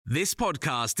This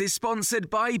podcast is sponsored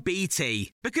by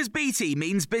BT, because BT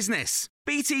means business.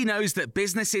 BT knows that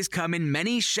businesses come in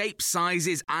many shapes,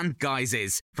 sizes and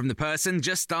guises, from the person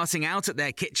just starting out at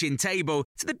their kitchen table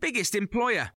to the biggest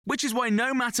employer, which is why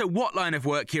no matter what line of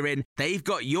work you're in, they've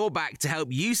got your back to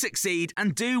help you succeed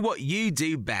and do what you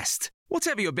do best.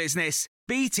 Whatever your business,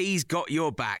 BT's got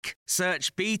your back.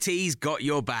 Search BT's got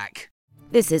your back.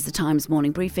 This is the Times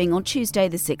morning briefing on Tuesday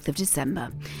the 6th of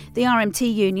December. The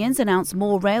RMT unions announced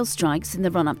more rail strikes in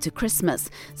the run-up to Christmas.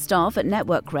 Staff at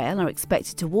Network Rail are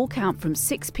expected to walk out from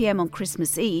 6 p.m. on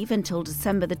Christmas Eve until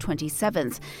December the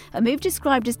 27th, a move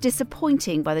described as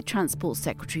disappointing by the Transport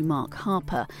Secretary Mark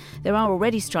Harper. There are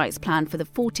already strikes planned for the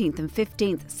 14th and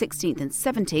 15th, 16th and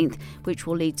 17th, which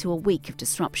will lead to a week of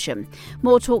disruption.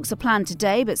 More talks are planned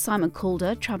today, but Simon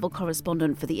Calder, travel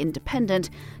correspondent for The Independent,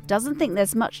 doesn't think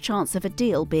there's much chance of a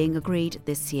deal being agreed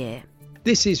this year.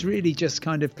 This is really just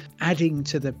kind of adding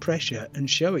to the pressure and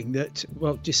showing that,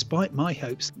 well, despite my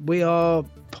hopes, we are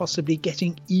possibly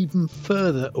getting even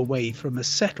further away from a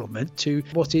settlement to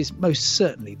what is most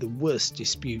certainly the worst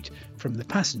dispute from the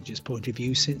passengers' point of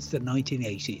view since the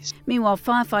 1980s. Meanwhile,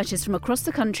 firefighters from across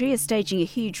the country are staging a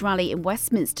huge rally in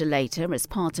Westminster later as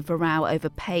part of a row over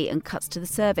pay and cuts to the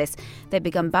service. They've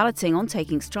begun balloting on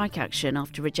taking strike action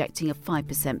after rejecting a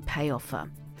 5% pay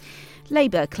offer.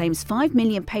 Labour claims 5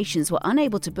 million patients were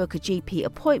unable to book a GP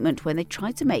appointment when they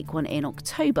tried to make one in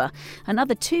October.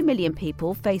 Another 2 million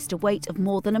people faced a wait of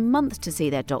more than a month to see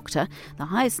their doctor, the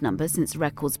highest number since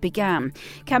records began.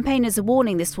 Campaigners are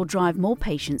warning this will drive more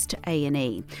patients to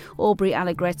A&E. Aubrey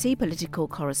Allegretti, political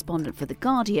correspondent for The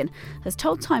Guardian, has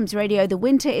told Times Radio the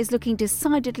winter is looking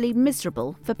decidedly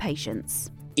miserable for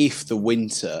patients. If the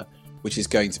winter, which is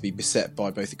going to be beset by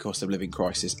both the cost of living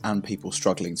crisis and people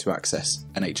struggling to access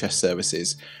NHS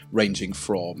services, ranging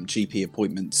from GP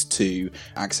appointments to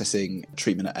accessing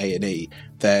treatment at A&E,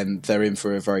 then they're in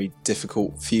for a very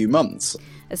difficult few months.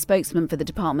 A spokesman for the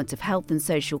Department of Health and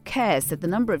Social Care said the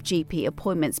number of GP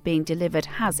appointments being delivered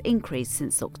has increased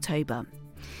since October.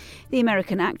 The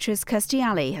American actress Kirstie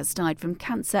Alley has died from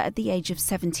cancer at the age of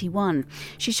 71.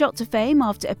 She shot to fame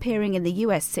after appearing in the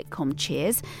US sitcom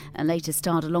Cheers and later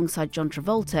starred alongside John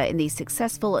Travolta in the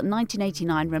successful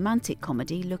 1989 romantic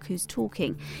comedy Look Who's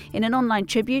Talking. In an online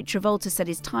tribute, Travolta said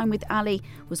his time with Alley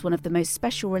was one of the most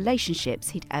special relationships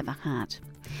he'd ever had.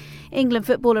 England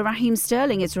footballer Raheem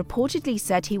Sterling has reportedly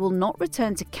said he will not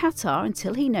return to Qatar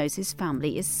until he knows his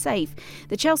family is safe.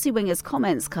 The Chelsea winger's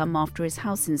comments come after his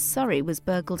house in Surrey was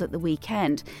burgled at the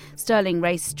weekend. Sterling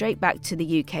raced straight back to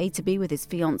the UK to be with his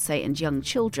fiancée and young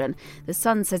children. The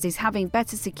Sun says he's having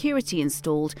better security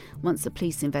installed once the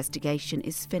police investigation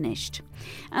is finished.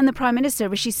 And the Prime Minister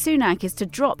Rishi Sunak is to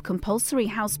drop compulsory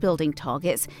house building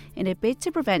targets in a bid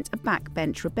to prevent a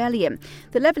backbench rebellion.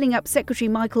 The Levelling Up Secretary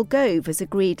Michael Gove has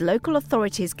agreed local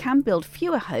authorities can build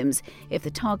fewer homes if the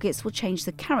targets will change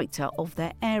the character of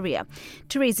their area.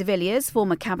 Theresa Villiers,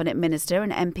 former Cabinet Minister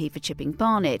and MP for Chipping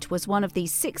Barnet, was one of the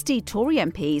 60 Tory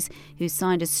MPs who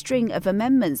signed a string of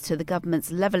amendments to the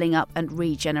government's Levelling Up and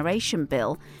Regeneration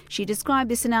Bill. She described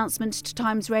this announcement to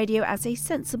Times Radio as a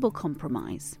sensible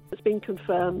compromise. It's been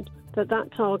confirmed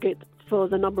that target for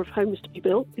the number of homes to be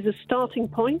built is a starting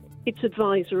point. It's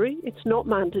advisory, it's not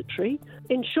mandatory.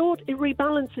 In short, it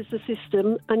rebalances the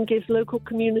system and gives local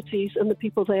communities and the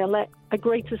people they elect a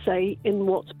greater say in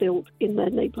what's built in their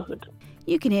neighbourhood.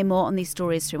 You can hear more on these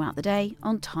stories throughout the day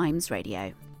on Times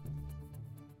Radio.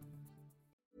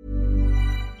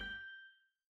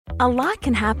 A lot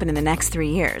can happen in the next 3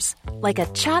 years. Like a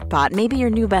chatbot may be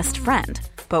your new best friend.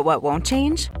 But what won't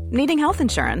change? Needing health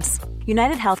insurance.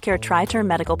 United Healthcare Tri-Term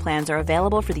Medical Plans are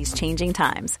available for these changing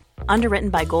times.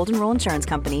 Underwritten by Golden Rule Insurance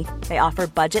Company, they offer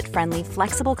budget-friendly,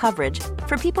 flexible coverage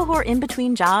for people who are in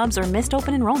between jobs or missed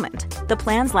open enrollment. The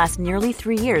plans last nearly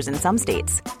 3 years in some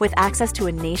states, with access to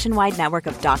a nationwide network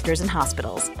of doctors and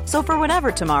hospitals. So for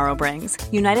whatever tomorrow brings,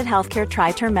 United Healthcare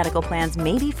Tri-Term Medical Plans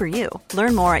may be for you.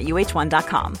 Learn more at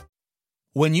uh1.com.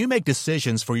 When you make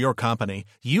decisions for your company,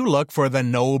 you look for the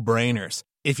no-brainers.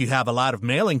 If you have a lot of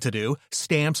mailing to do,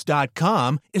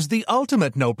 Stamps.com is the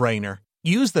ultimate no-brainer.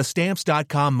 Use the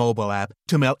Stamps.com mobile app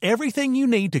to mail everything you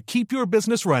need to keep your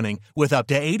business running with up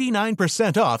to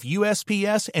 89% off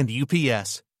USPS and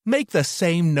UPS. Make the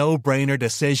same no-brainer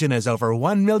decision as over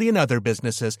 1 million other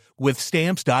businesses with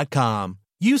Stamps.com.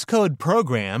 Use code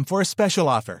PROGRAM for a special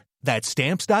offer. That's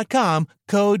Stamps.com,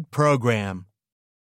 code PROGRAM.